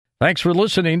Thanks for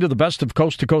listening to the Best of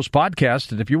Coast to Coast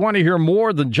podcast. And if you want to hear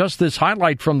more than just this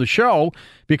highlight from the show,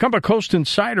 become a Coast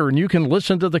Insider and you can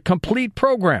listen to the complete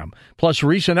program, plus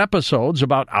recent episodes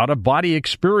about out-of-body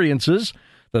experiences,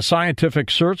 the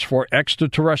scientific search for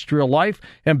extraterrestrial life,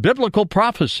 and biblical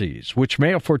prophecies, which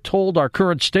may have foretold our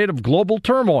current state of global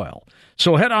turmoil.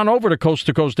 So head on over to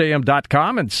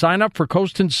coasttocoastam.com and sign up for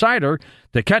Coast Insider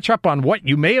to catch up on what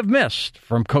you may have missed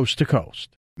from Coast to Coast.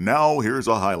 Now here's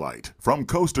a highlight from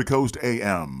Coast to Coast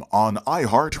AM on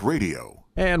iHeartRadio.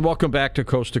 And welcome back to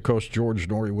Coast. George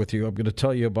Norrie with you. I'm going to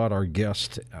tell you about our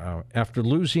guest. After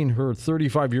losing her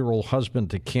 35-year-old husband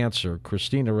to cancer,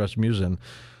 Christina Rasmussen,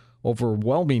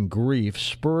 overwhelming grief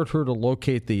spurred her to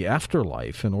locate the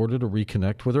afterlife in order to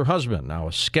reconnect with her husband. Now,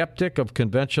 a skeptic of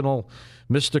conventional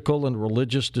mystical and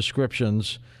religious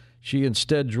descriptions, she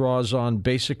instead draws on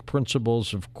basic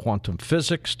principles of quantum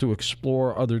physics to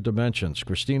explore other dimensions.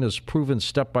 Christina's proven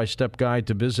step-by-step guide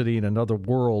to visiting another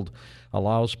world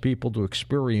allows people to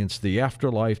experience the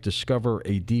afterlife, discover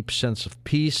a deep sense of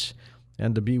peace,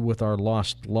 and to be with our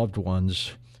lost loved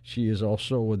ones. She is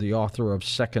also the author of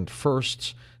Second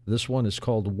Firsts. This one is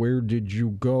called Where Did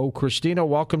You Go? Christina,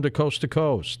 welcome to Coast.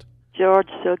 George,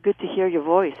 so good to hear your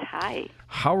voice. Hi.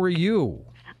 How are you?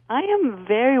 I am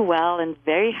very well and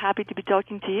very happy to be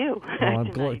talking to you. Well,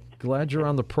 I'm glad you're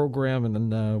on the program,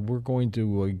 and we're going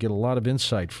to get a lot of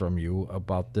insight from you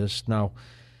about this. Now,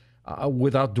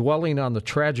 without dwelling on the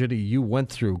tragedy you went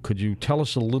through, could you tell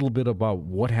us a little bit about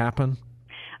what happened?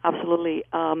 Absolutely.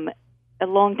 A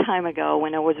long time ago,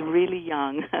 when I was really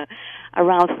young,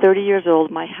 around 30 years old,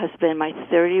 my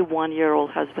 31-year-old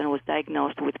husband, was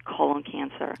diagnosed with colon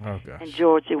cancer. Oh, gosh. And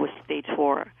George, it was stage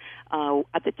 4.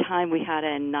 At the time, we had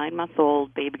a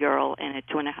 9-month-old baby girl and a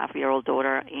 2.5-year-old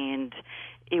daughter, and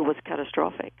it was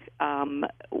catastrophic.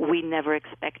 We never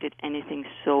expected anything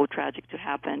so tragic to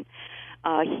happen.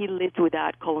 He lived with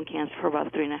that colon cancer for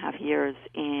about 3.5 years,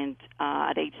 and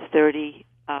at age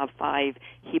 35,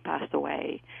 he passed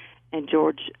away. And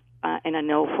George, and I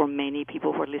know for many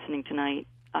people who are listening tonight,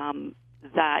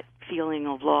 that feeling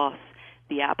of loss,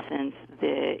 the absence,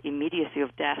 the immediacy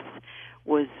of death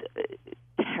was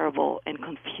terrible and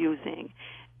confusing.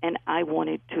 And I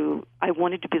wanted to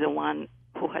be the one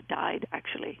who had died,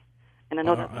 actually. And I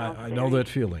know I know that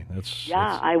feeling.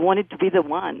 I wanted to be the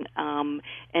one.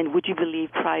 And would you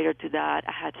believe, prior to that,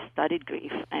 I had studied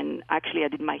grief, and actually I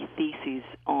did my thesis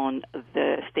on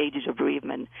the stages of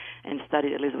bereavement and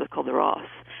studied Elizabeth Kubler-Ross.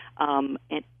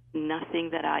 And nothing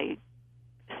that I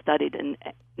studied and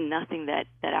nothing that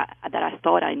I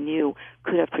thought I knew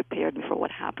could have prepared me for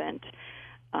what happened.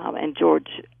 And George,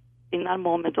 in that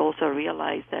moment, also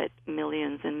realized that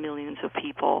millions and millions of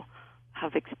people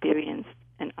have experienced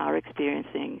and are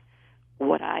experiencing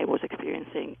what I was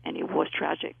experiencing, and it was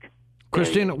tragic.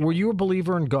 Christina, were you a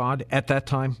believer in God at that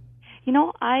time? You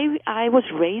know, I was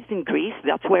raised in Greece.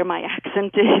 That's where my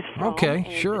accent is from. Okay,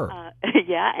 and, sure.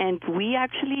 Yeah, and we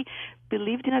actually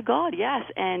believed in a God, yes,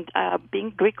 and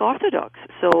being Greek Orthodox.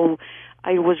 So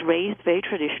I was raised very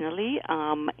traditionally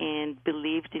and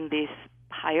believed in this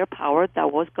higher power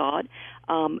that was God.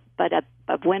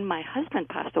 But when my husband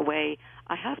passed away,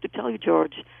 I have to tell you,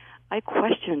 George, I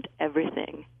questioned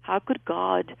everything. How could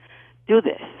God do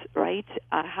this, right?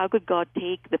 How could God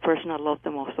take the person I loved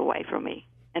the most away from me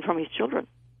and from his children?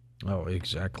 Oh,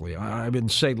 exactly. I'm in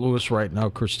St. Louis right now,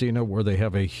 Christina, where they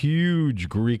have a huge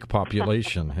Greek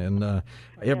population. And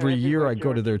every year I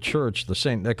go to their church, the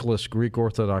St. Nicholas Greek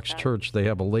Orthodox Church. They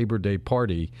have a Labor Day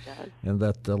party, and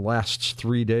that lasts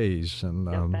 3 days. And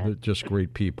they're just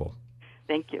great people.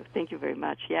 Thank you very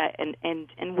much. Yeah, and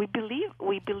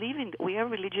we are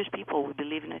religious people. We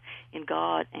believe in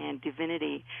God and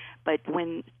divinity. But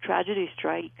when tragedy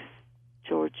strikes,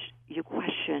 George, you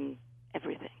question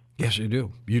everything. Yes, you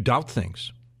do. You doubt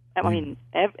things. I mean,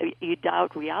 you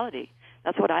doubt reality.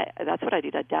 That's what I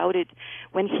did. I doubted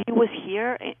when he was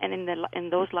here, and in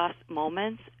those last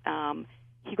moments,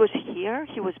 he was here.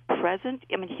 He was present.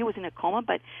 I mean, he was in a coma,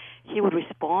 but he would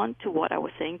respond to what I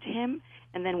was saying to him.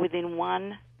 And then within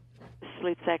one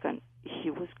split second, he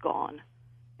was gone.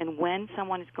 And when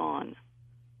someone is gone,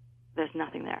 there's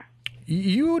nothing there.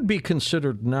 You would be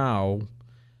considered now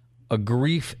a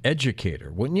grief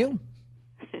educator, wouldn't you?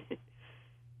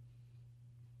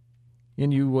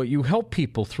 And you help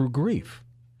people through grief.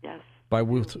 Yes.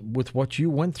 With what you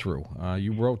went through.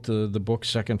 You wrote the book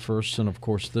Second First, and of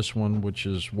course this one, which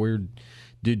is Where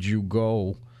Did You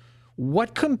Go?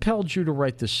 What compelled you to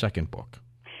write this second book?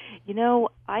 You know,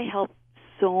 I help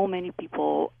so many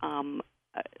people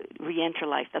re-enter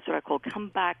life. That's what I call come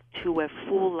back to a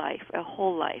full life, a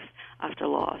whole life after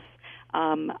loss.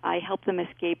 I help them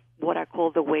escape what I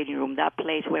call the waiting room, that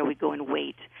place where we go and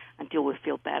wait until we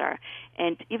feel better.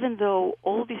 And even though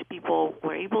all these people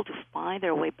were able to find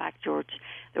their way back, George,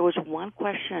 there was one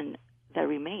question that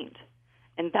remained.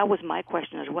 And that was my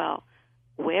question as well.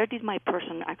 Where did my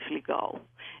person actually go?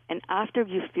 And after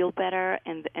you feel better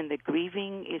and the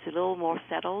grieving is a little more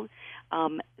settled,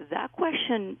 that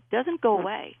question doesn't go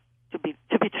away. To be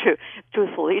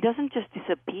truthful, it doesn't just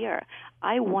disappear.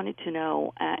 I wanted to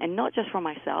know, and not just for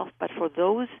myself, but for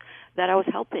those that I was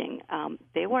helping.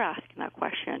 They were asking that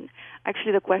question.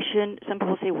 Actually, the question, some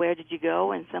people say, "Where did you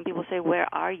go?" and some people say, "Where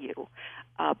are you?"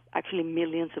 Actually,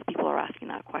 millions of people are asking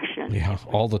that question. Yeah,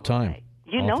 all the time.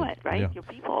 You know it, right? Yeah. Your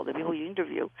people, the people you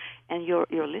interview, and your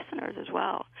listeners as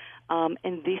well.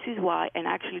 And this is why, and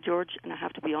actually, George, and I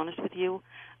have to be honest with you,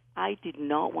 I did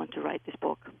not want to write this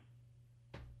book.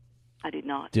 I did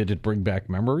not. Did it bring back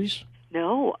memories?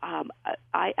 No,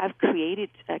 I've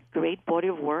created a great body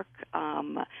of work,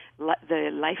 the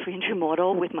life injury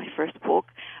model with my first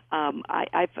book.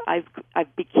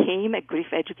 I've became a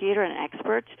grief educator and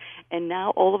expert, and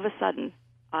now all of a sudden,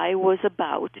 I was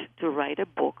about to write a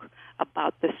book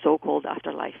about the so-called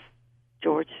afterlife.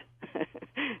 George,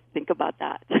 think about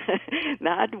that.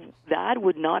 that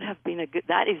would not have been a good.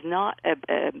 That is not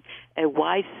a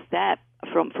wise step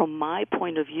from my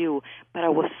point of view. But I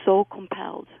was so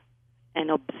compelled and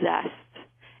obsessed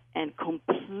and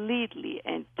completely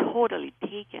and totally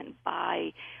taken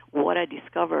by what I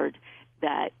discovered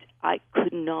that I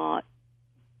could not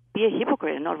be a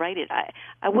hypocrite and not write it.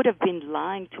 I would have been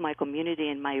lying to my community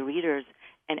and my readers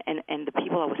and the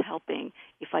people I was helping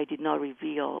if I did not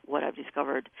reveal what I've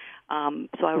discovered.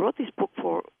 So I wrote this book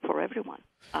for everyone,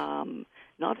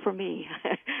 not for me.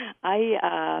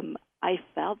 I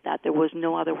felt that there was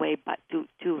no other way but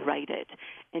to write it,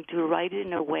 and to write it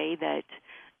in a way that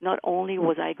not only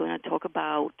was I going to talk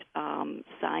about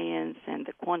science and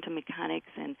the quantum mechanics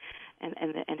and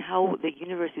how the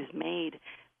universe is made,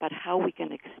 but how we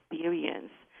can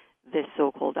experience this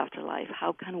so-called afterlife.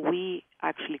 How can we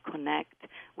actually connect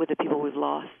with the people we've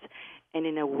lost? And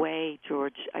in a way,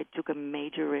 George, I took a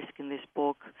major risk in this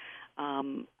book.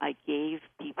 I gave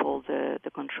people the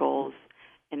controls,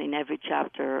 and in every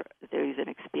chapter there is an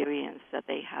experience that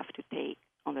they have to take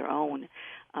on their own.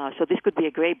 So this could be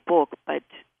a great book, but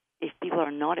if people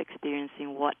are not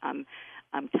experiencing what I'm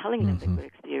telling them they could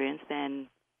experience, then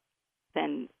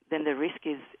the risk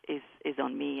is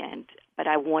on me. But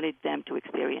I wanted them to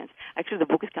experience. Actually, the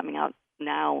book is coming out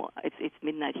now. It's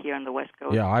midnight here on the West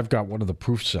Coast. Yeah, I've got one of the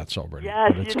proof sets already.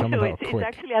 Yes, but it's coming out quick. It's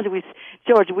actually as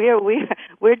George,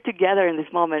 we're together in this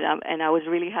moment, and I was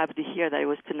really happy to hear that it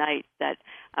was tonight that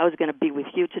I was going to be with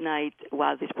you tonight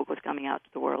while this book was coming out to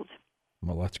the world.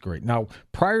 Well, that's great. Now,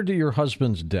 prior to your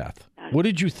husband's death, what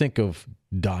did you think of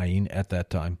dying at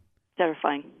that time?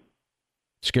 Terrifying.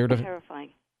 Scared of it? Terrifying.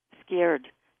 Scared.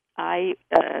 I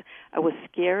was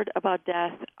scared about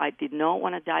death. I did not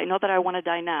want to die. Not that I want to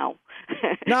die now.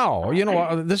 No,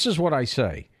 this is what I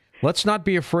say. Let's not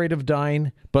be afraid of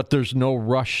dying, but there's no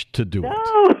rush to do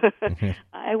it.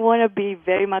 I want to be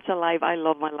very much alive. I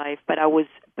love my life, but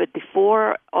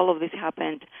before all of this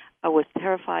happened, I was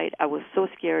terrified. I was so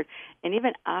scared, and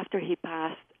even after he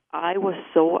passed, I was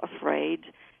so afraid.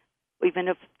 Even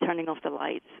of turning off the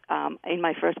lights. In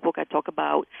my first book, I talk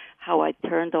about how I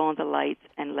turned on the lights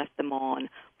and left them on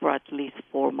for at least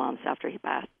 4 months after he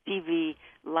passed. TV,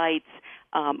 lights.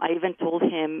 I even told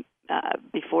him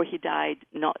before he died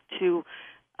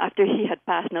after he had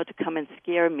passed, not to come and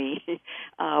scare me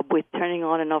with turning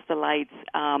on and off the lights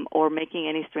or making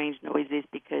any strange noises,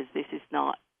 because this is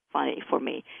not funny for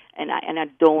me, and I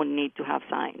don't need to have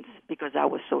signs, because I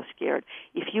was so scared.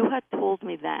 If you had told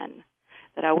me then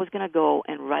that I was going to go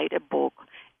and write a book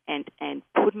and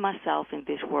put myself in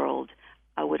this world,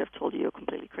 I would have told you you're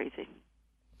completely crazy.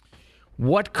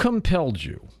 What compelled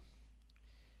you?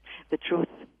 The truth.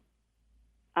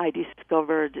 I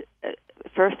discovered,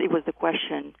 first it was the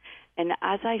question, and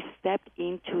as I stepped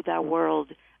into that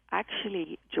world,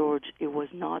 actually, George, it was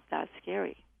not that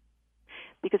scary.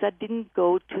 Because I didn't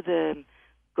go to the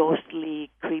ghostly,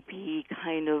 creepy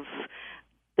kind of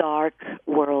dark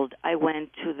world. I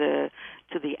went to the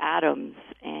atoms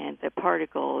and the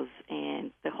particles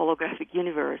and the holographic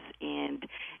universe and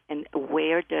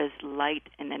where does light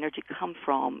and energy come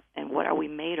from and what are we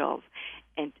made of?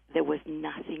 And there was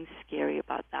nothing scary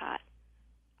about that.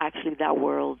 Actually, that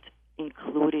world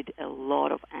included a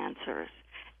lot of answers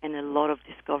and a lot of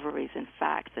discoveries and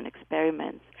facts and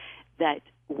experiments that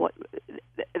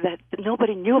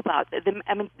nobody knew about.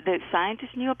 The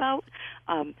scientists knew about.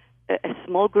 A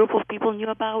small group of people knew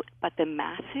about, but the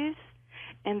masses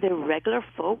and the regular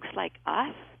folks like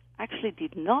us actually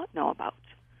did not know about.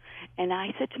 And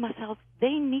I said to myself,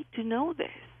 they need to know this.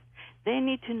 They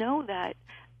need to know that,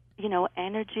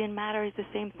 energy and matter is the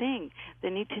same thing. They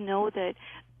need to know that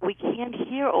we can't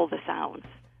hear all the sounds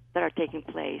that are taking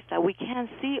place, that we can't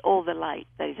see all the light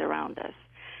that is around us,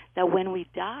 that when we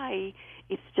die,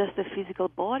 it's just the physical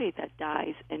body that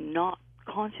dies and not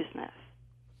consciousness.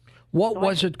 What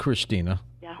was it, Christina,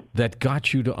 Yeah. that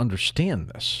got you to understand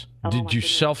this? Did you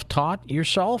goodness. self-taught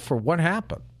yourself, or what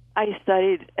happened? I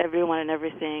studied everyone and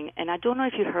everything, and I don't know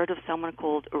if you heard of someone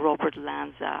called Robert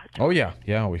Lanza. Oh, yeah,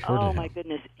 we've heard of him. Oh, my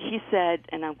goodness. He said,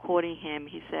 and I'm quoting him,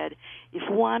 he said, if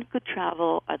one could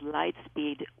travel at light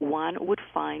speed, one would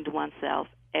find oneself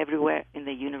everywhere in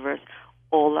the universe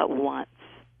all at once.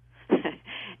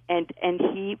 and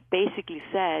he basically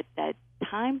said that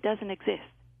time doesn't exist.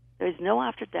 There is no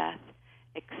after death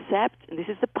except, and this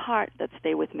is the part that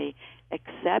stay with me,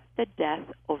 except the death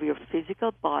of your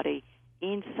physical body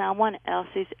in someone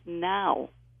else's now.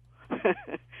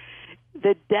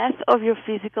 The death of your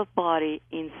physical body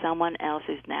in someone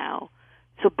else's now.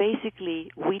 So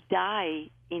basically, we die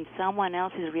in someone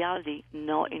else's reality,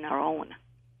 not in our own.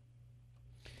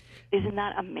 Isn't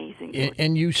that amazing?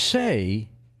 And you say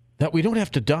that we don't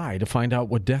have to die to find out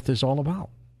what death is all about.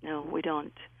 No, we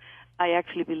don't. I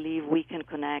actually believe we can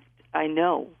connect. I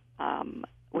know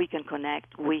we can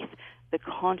connect with the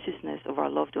consciousness of our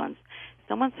loved ones.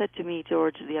 Someone said to me,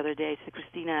 George, the other day, said,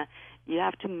 Christina, you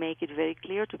have to make it very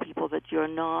clear to people that you're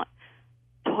not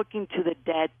talking to the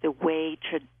dead the way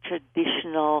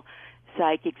traditional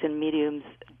psychics and mediums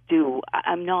do.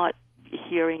 I'm not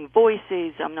hearing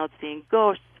voices. I'm not seeing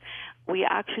ghosts. We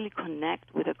actually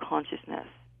connect with the consciousness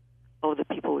of the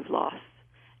people we've lost,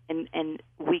 and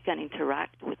we can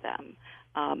interact with them.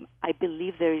 I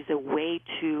believe there is a way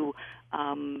to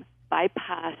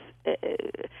bypass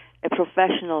a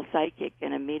professional psychic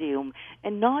and a medium,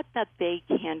 and not that they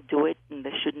can't do it and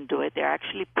they shouldn't do it. They're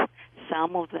actually,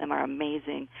 some of them are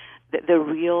amazing. The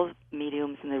real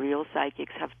mediums and the real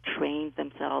psychics have trained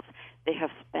themselves. They have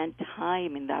spent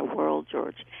time in that world,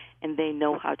 George, and they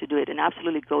know how to do it. And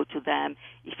absolutely go to them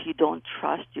if you don't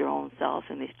trust your own self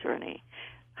in this journey.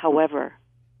 However,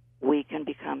 we can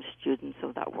become students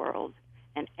of that world,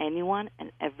 and anyone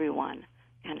and everyone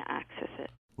can access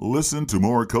it. Listen to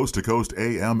more Coast to Coast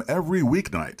AM every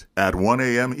weeknight at 1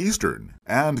 a.m. Eastern,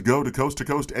 and go to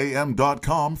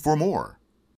coasttocoastam.com for more.